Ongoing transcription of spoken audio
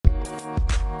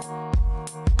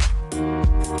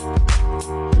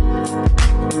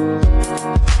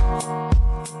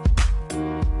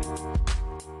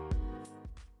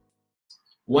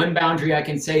one boundary I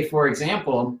can say, for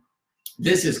example,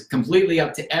 this is completely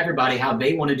up to everybody how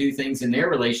they want to do things in their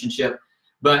relationship.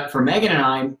 But for Megan and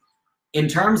I, in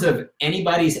terms of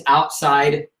anybody's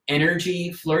outside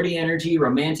energy, flirty energy,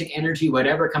 romantic energy,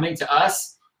 whatever coming to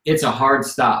us, it's a hard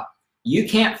stop. You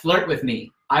can't flirt with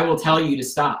me. I will tell you to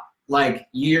stop. Like,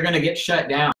 you're going to get shut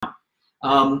down.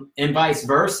 And vice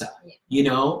versa, you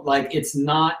know, like, it's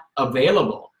not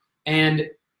available. And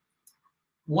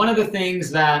one of the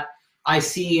things that I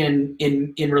see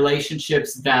in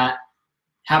relationships that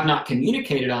have not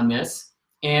communicated on this,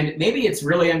 and maybe it's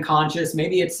really unconscious,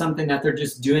 maybe it's something that they're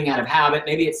just doing out of habit,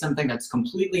 maybe it's something that's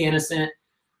completely innocent,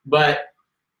 but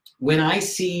when I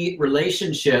see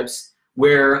relationships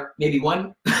where maybe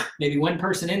one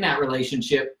person in that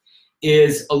relationship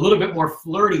is a little bit more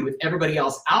flirty with everybody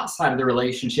else outside of the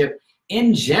relationship,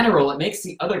 in general, it makes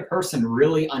the other person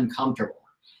really uncomfortable.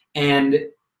 And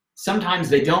sometimes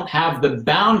they don't have the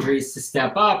boundaries to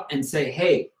step up and say,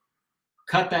 hey,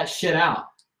 cut that shit out.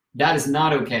 That is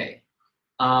not okay.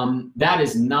 That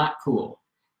is not cool.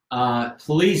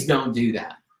 Please don't do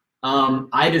that.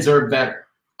 I deserve better.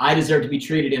 I deserve to be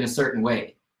treated in a certain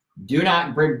way. Do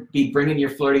not be bringing your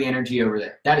flirty energy over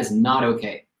there. That is not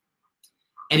okay.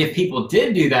 And if people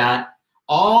did do that,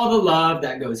 all the love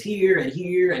that goes here and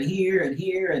here and here and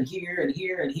here and here and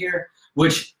here and here,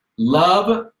 which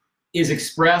love is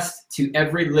expressed to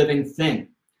every living thing.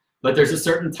 But there's a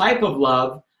certain type of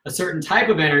love, a certain type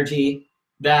of energy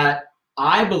that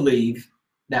I believe,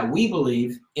 that we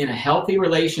believe in a healthy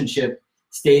relationship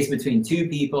stays between two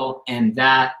people, and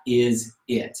that is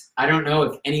it. I don't know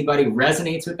if anybody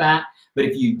resonates with that, but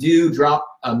if you do, drop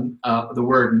the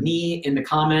word me in the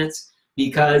comments,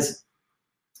 because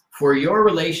for your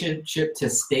relationship to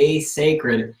stay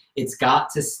sacred, it's got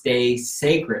to stay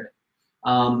sacred.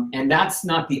 And that's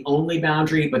not the only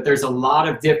boundary, but there's a lot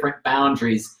of different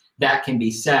boundaries that can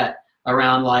be set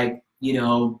around, like, you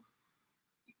know,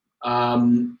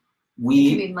 it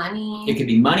could be money. It could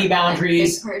be money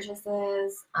boundaries. Like big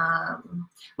purchases.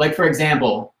 Like, for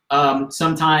example,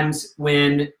 sometimes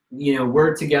when, you know,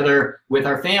 we're together with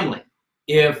our family,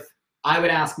 if I would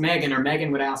ask Megan, or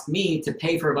Megan would ask me to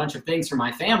pay for a bunch of things for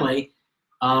my family,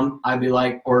 I'd be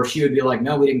like, or she would be like,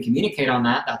 no, we didn't communicate on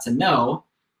that. That's a no.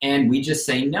 And we just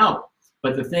say no.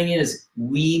 But the thing is,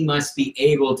 we must be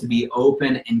able to be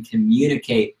open and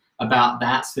communicate about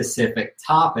that specific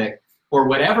topic, or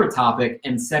whatever topic,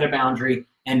 and set a boundary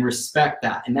and respect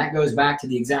that. And that goes back to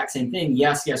the exact same thing.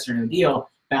 Yes, yes or no deal.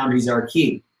 Boundaries are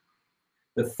key.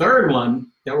 The third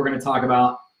one that we're going to talk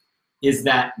about is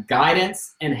that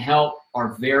guidance and help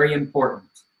are very important.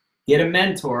 Get a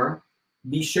mentor.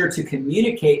 Be sure to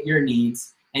communicate your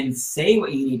needs and say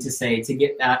what you need to say to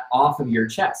get that off of your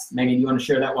chest. Megan, you want to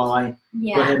share that while I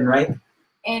go ahead and write?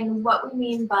 And what we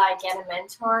mean by get a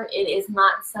mentor, it is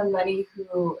not somebody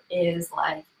who is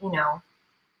like, you know,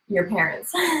 your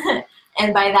parents.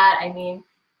 And by that, I mean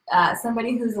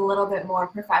somebody who's a little bit more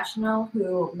professional,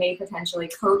 who may potentially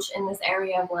coach in this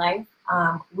area of life.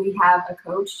 We have a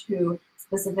coach who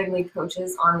specifically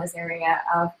coaches on this area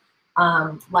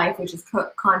of life, which is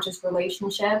conscious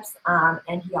relationships.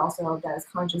 And he also does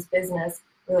conscious business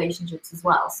relationships as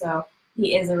well. So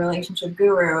he is a relationship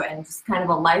guru and just kind of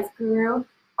a life guru.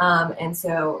 And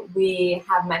so we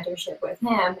have mentorship with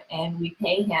him, and we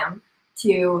pay him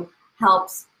to help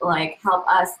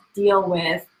us deal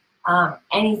with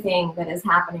anything that is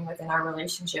happening within our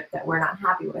relationship that we're not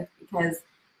happy with, because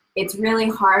it's really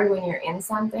hard when you're in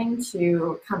something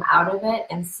to come out of it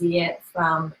and see it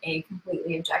from a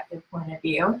completely objective point of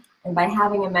view. And by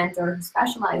having a mentor who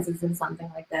specializes in something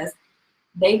like this,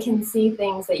 they can see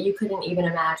things that you couldn't even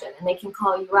imagine, and they can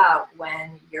call you out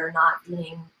when you're not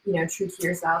being, you know, true to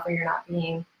yourself, or you're not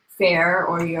being fair,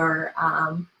 or you're,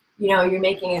 you know, you're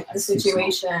making the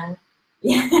situation,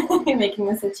 you're making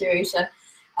the situation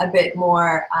a bit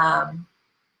more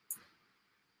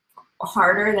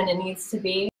harder than it needs to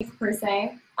be, per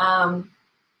se.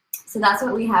 So that's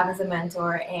what we have as a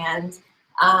mentor. And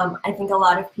I think a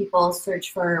lot of people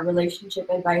search for relationship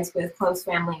advice with close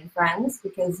family and friends,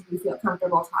 because we feel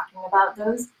comfortable talking about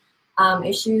those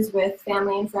issues with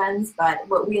family and friends. But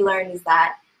what we learned is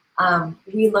that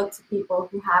we look to people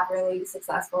who have really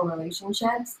successful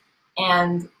relationships,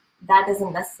 and that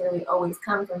doesn't necessarily always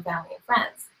come from family and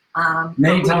friends.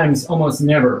 Many times, almost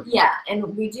never. Yeah,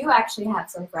 and we do actually have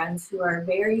some friends who are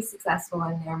very successful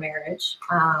in their marriage.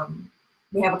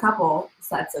 We have a couple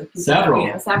sets of people.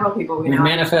 Several people we know. We've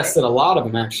manifested a lot of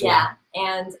them, actually. Yeah,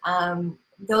 and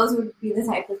those would be the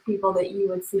type of people that you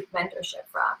would seek mentorship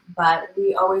from. But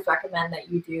we always recommend that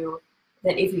you do,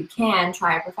 that if you can,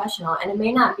 try a professional. And it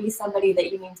may not be somebody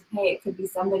that you need to pay. It could be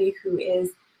somebody who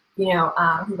is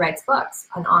who writes books,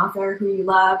 an author who you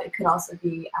love. It could also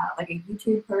be like a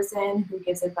YouTube person who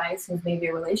gives advice, who's maybe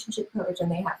a relationship coach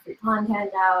and they have free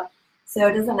content out. So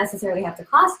it doesn't necessarily have to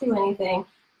cost you anything,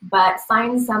 but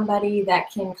find somebody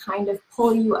that can kind of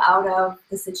pull you out of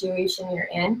the situation you're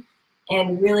in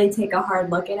and really take a hard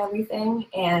look at everything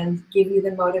and give you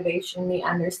the motivation, the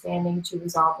understanding to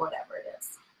resolve whatever it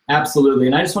is. Absolutely.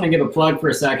 And I just want to give a plug for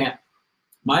a second.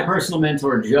 My personal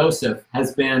mentor, Joseph,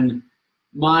 has been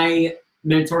my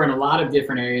mentor in a lot of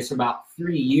different areas for about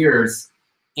 3 years.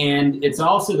 And it's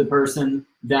also the person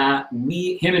that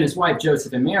him and his wife,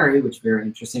 Joseph and Mary, which is very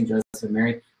interesting, Joseph and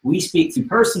Mary, we speak to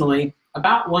personally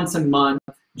about once a month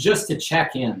just to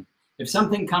check in. If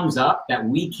something comes up that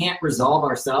we can't resolve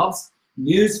ourselves,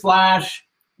 newsflash,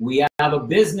 we have a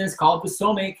business called the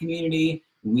Soulmate Community.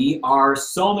 We are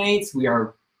soulmates. We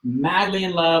are madly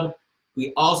in love.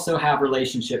 We also have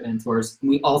relationship mentors.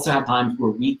 We also have times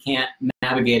where we can't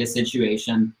navigate a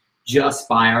situation just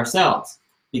by ourselves,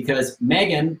 because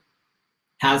Megan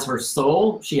has her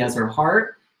soul, she has her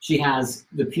heart, she has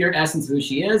the pure essence of who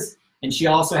she is, and she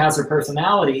also has her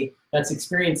personality that's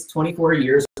experienced 24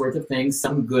 years worth of things,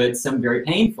 some good, some very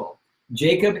painful.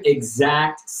 Jacob,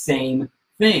 exact same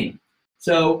thing.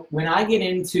 So when I get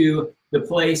into the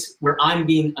place where I'm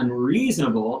being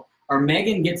unreasonable, or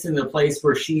Megan gets into the place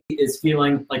where she is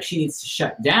feeling like she needs to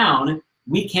shut down,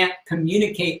 we can't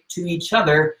communicate to each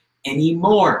other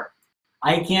anymore.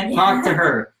 I can't talk to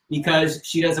her because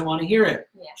she doesn't want to hear it.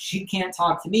 Yeah. She can't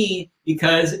talk to me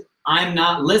because I'm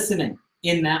not listening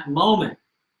in that moment.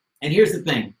 And here's the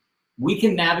thing. We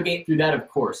can navigate through that, of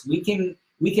course. We can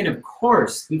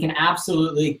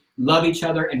absolutely love each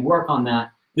other and work on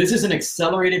that. This is an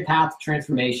accelerated path to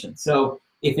transformation. So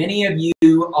if any of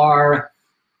you are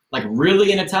like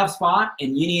really in a tough spot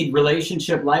and you need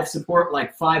relationship life support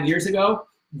like 5 years ago,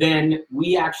 then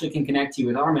we actually can connect you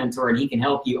with our mentor and he can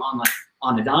help you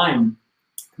on a dime.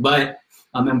 But,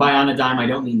 and by on a dime, I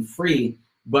don't mean free,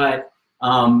 but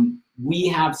we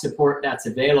have support that's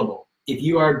available. If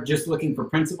you are just looking for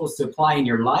principles to apply in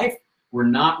your life, we're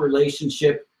not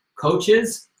relationship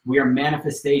coaches. We are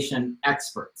manifestation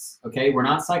experts, okay? We're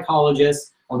not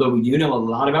psychologists, although we do know a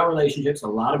lot about relationships, a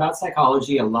lot about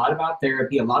psychology, a lot about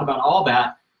therapy, a lot about all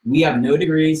that. We have no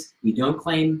degrees. We don't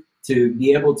claim to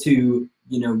be able to,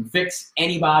 fix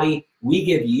anybody. We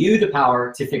give you the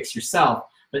power to fix yourself.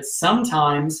 But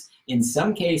sometimes, in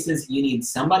some cases, you need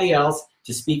somebody else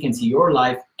to speak into your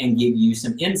life and give you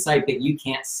some insight that you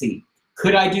can't see.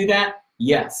 Could I do that?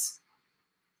 Yes.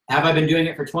 Have I been doing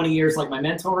it for 20 years like my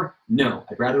mentor? No,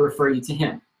 I'd rather refer you to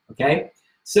him, okay?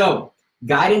 So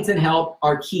guidance and help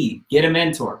are key. Get a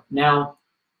mentor. Now,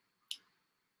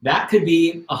 that could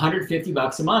be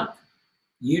 $150 a month.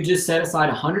 You just set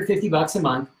aside $150 a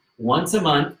month. Once a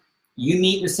month, you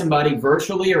meet with somebody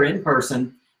virtually or in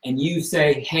person, and you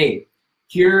say, hey,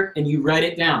 here, and you write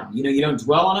it down. You don't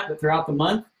dwell on it, but throughout the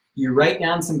month, you write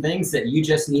down some things that you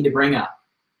just need to bring up.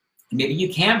 Maybe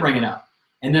you can't bring it up.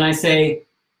 And then I say,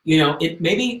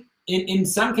 maybe in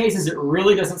some cases, it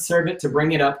really doesn't serve it to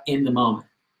bring it up in the moment.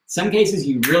 Some cases,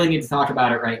 you really need to talk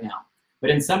about it right now. But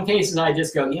in some cases, I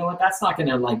just go, you know what, that's not going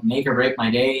to make or break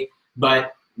my day.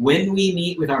 But when we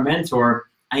meet with our mentor,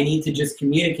 I need to just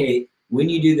communicate, when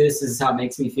you do this is how it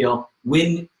makes me feel.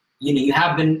 When you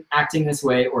have been acting this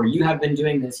way, or you have been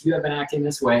doing this, you have been acting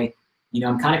this way,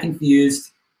 I'm kind of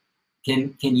confused.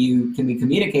 Can we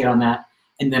communicate on that?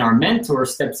 And then our mentor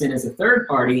steps in as a third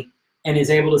party and is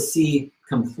able to see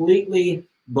completely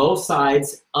both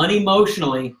sides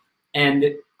unemotionally and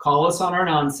call us on our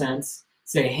nonsense,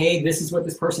 say, hey, this is what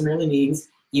this person really means,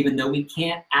 even though we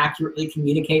can't accurately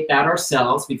communicate that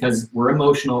ourselves because we're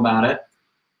emotional about it.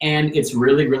 And it's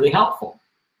really, really helpful.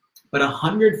 But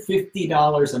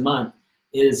 $150 a month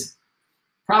is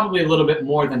probably a little bit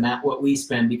more than that, what we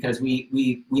spend, because we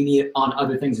need it on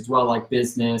other things as well, like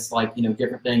business, like,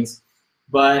 different things.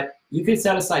 But you could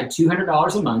set aside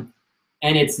 $200 a month,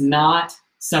 and it's not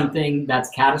something that's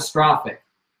catastrophic.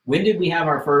 When did we have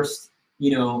our first,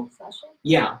 session?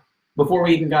 Yeah, before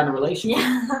we even got in a relationship.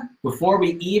 Yeah. Before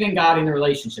we even got in a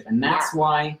relationship. And that's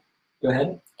why, go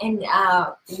ahead. And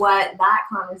what that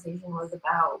conversation was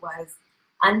about was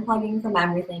unplugging from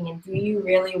everything, and do you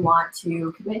really want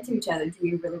to commit to each other? Do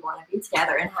you really want to be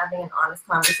together? And having an honest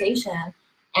conversation,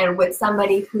 and with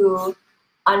somebody who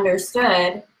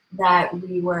understood that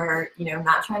we were,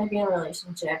 not trying to be in a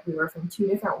relationship. We were from two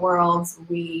different worlds.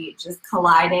 We just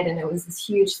collided, and it was this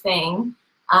huge thing.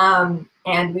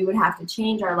 And we would have to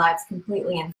change our lives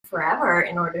completely and forever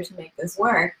in order to make this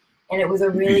work. And it was a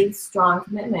really strong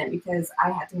commitment because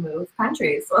I had to move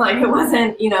countries. So it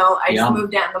wasn't, I just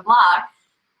moved down the block.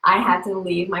 I had to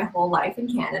leave my whole life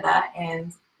in Canada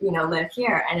and, you know, live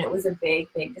here. And it was a big,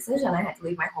 big decision. I had to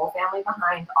leave my whole family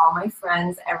behind, all my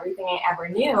friends, everything I ever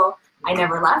knew. I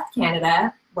never left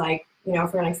Canada, like, you know,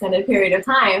 for an extended period of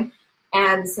time.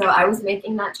 And so I was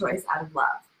making that choice out of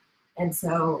love. And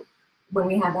so when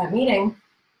we had that meeting,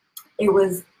 it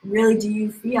was really, do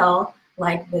you feel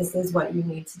like this is what you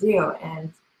need to do?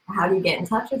 And how do you get in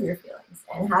touch with your feelings?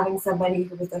 And having somebody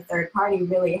who was a third party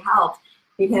really helped,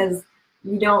 because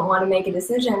you don't want to make a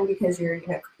decision because you're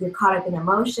caught up in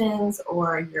emotions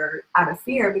or you're out of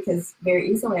fear, because very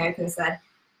easily I could have said,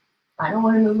 I don't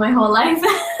want to move my whole life.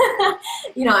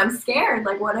 You know, I'm scared.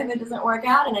 Like, what if it doesn't work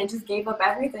out? And I just gave up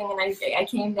everything and I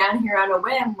came down here on a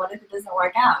whim. What if it doesn't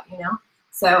work out, you know?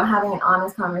 So having an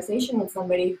honest conversation with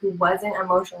somebody who wasn't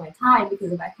emotionally tied,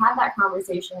 because if I had that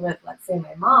conversation with, let's say,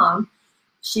 my mom,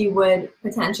 she would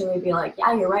potentially be like,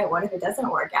 yeah, you're right. What if it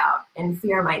doesn't work out? And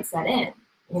fear might set in,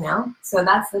 you know? So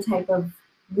that's the type of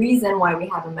reason why we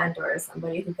have a mentor, is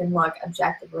somebody who can look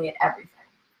objectively at everything.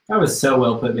 That was so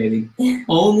well put, baby.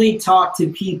 Only talk to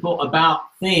people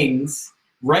about things.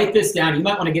 Write this down. You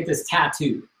might want to get this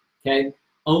tattooed, okay?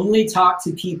 Only talk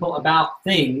to people about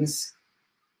things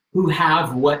who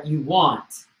have what you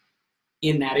want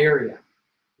in that area.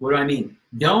 What do I mean?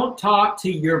 Don't talk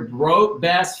to your broke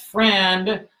best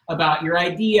friend about your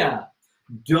idea.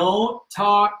 Don't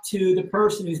talk to the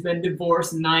person who's been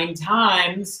divorced 9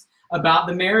 times about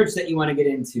the marriage that you want to get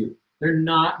into. They're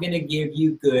not going to give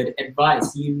you good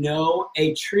advice. You know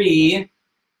a tree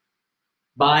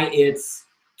by its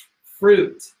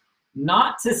fruit.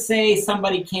 Not to say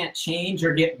somebody can't change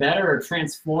or get better or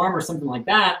transform or something like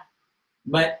that,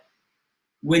 but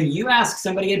when you ask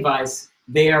somebody advice,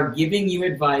 they are giving you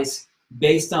advice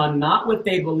based on not what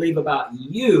they believe about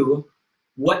you,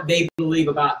 what they believe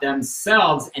about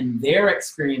themselves and their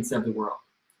experience of the world.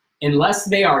 Unless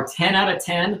they are 10 out of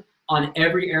 10 on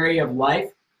every area of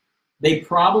life, they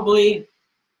probably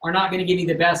are not going to give you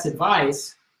the best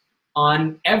advice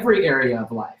on every area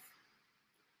of life.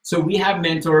 So we have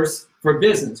mentors for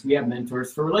business. We have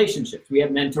mentors for relationships. We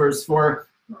have mentors for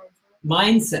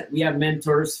mindset. We have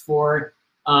mentors for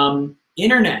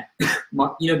internet,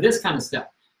 you know, this kind of stuff.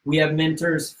 We have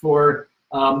mentors for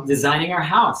designing our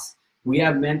house. We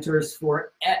have mentors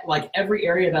for like every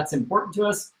area that's important to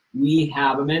us. We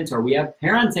have a mentor. We have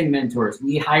parenting mentors.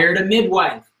 We hired a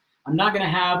midwife. I'm not going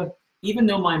to have, even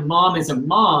though my mom is a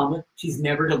mom, she's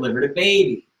never delivered a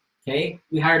baby. Okay.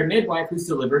 We hired a midwife who's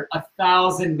delivered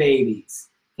 1,000 babies.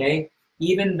 Okay.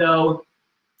 Even though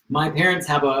my parents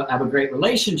have a great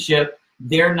relationship,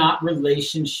 they're not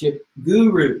relationship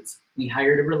gurus. We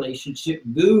hired a relationship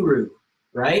guru,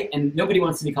 right? And nobody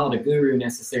wants to be called a guru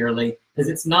necessarily, because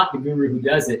it's not the guru who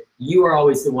does it. You are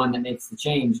always the one that makes the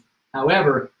change.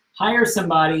 However, hire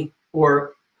somebody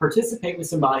or participate with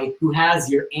somebody who has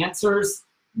your answers,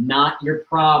 not your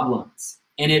problems.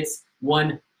 And it's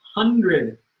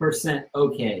 100%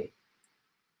 okay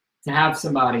to have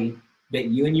somebody that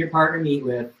you and your partner meet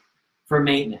with for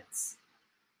maintenance.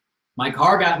 My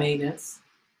car got maintenance.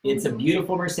 It's a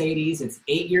beautiful Mercedes. It's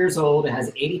 8 years old. It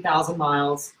has 80,000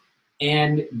 miles.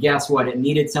 And guess what? It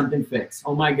needed something fixed.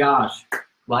 Oh my gosh.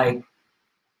 Like,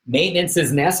 maintenance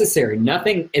is necessary.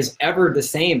 Nothing is ever the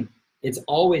same. It's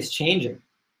always changing.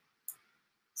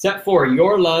 Step 4,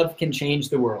 your love can change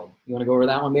the world. You want to go over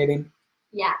that one, baby?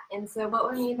 Yeah, and so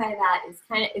what we mean by that is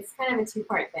it's kind of a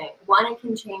 2-part thing. One, it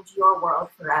can change your world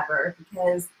forever,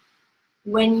 because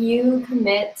when you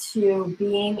commit to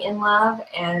being in love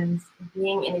and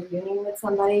being in a union with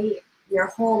somebody, your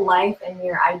whole life and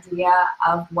your idea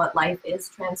of what life is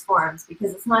transforms,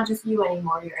 because it's not just you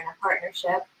anymore. You're in a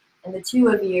partnership, and the two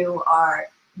of you are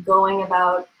going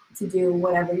about to do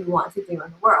whatever you want to do in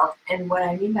the world. And what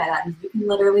I mean by that is you can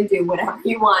literally do whatever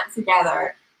you want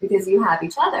together because you have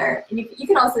each other. And you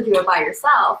can also do it by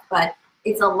yourself, but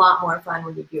it's a lot more fun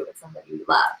when you do it with somebody you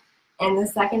love. And the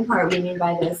second part we mean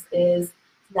by this is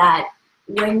that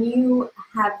when you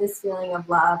have this feeling of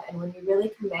love and when you really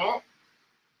commit,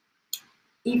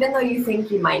 even though you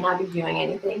think you might not be doing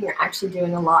anything, you're actually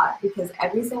doing a lot, because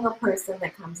every single person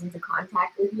that comes into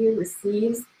contact with you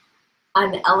receives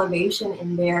an elevation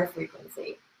in their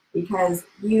frequency, because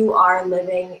you are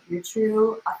living your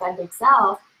true, authentic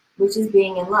self, which is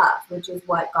being in love, which is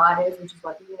what God is, which is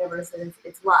what the universe is.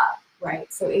 It's love,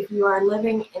 right? So if you are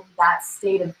living in that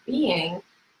state of being,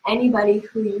 anybody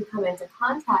who you come into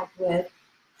contact with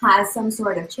has some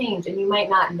sort of change, and you might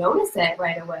not notice it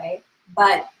right away,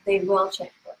 but they will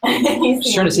change.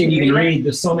 Just trying to see if you can read the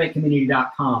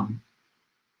soulmatecommunity.com.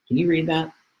 Can you read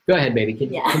that? Go ahead, baby.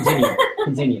 Continue.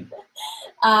 Continue.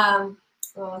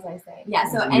 What was I saying? Yeah,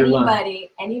 so Your love.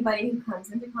 anybody who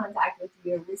comes into contact with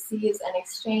you receives an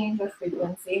exchange of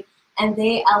frequency, and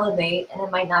they elevate, and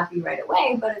it might not be right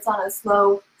away, but it's on a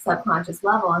slow subconscious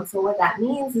level. And so what that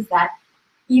means is that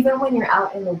even when you're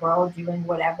out in the world doing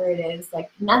whatever it is,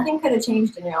 like nothing could have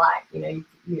changed in your life. You know,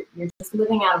 you're just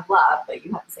living out of love, but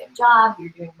you have the same job, you're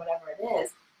doing whatever it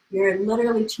is. You're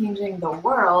literally changing the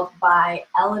world by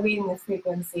elevating the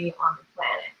frequency on the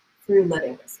planet through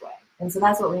living this way. And so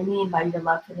that's what we mean by your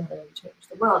love can literally change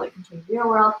the world. It can change your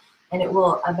world, and it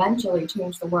will eventually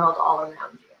change the world all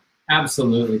around you.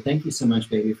 Absolutely. Thank you so much,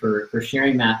 baby, for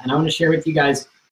sharing that. And I want to share with you guys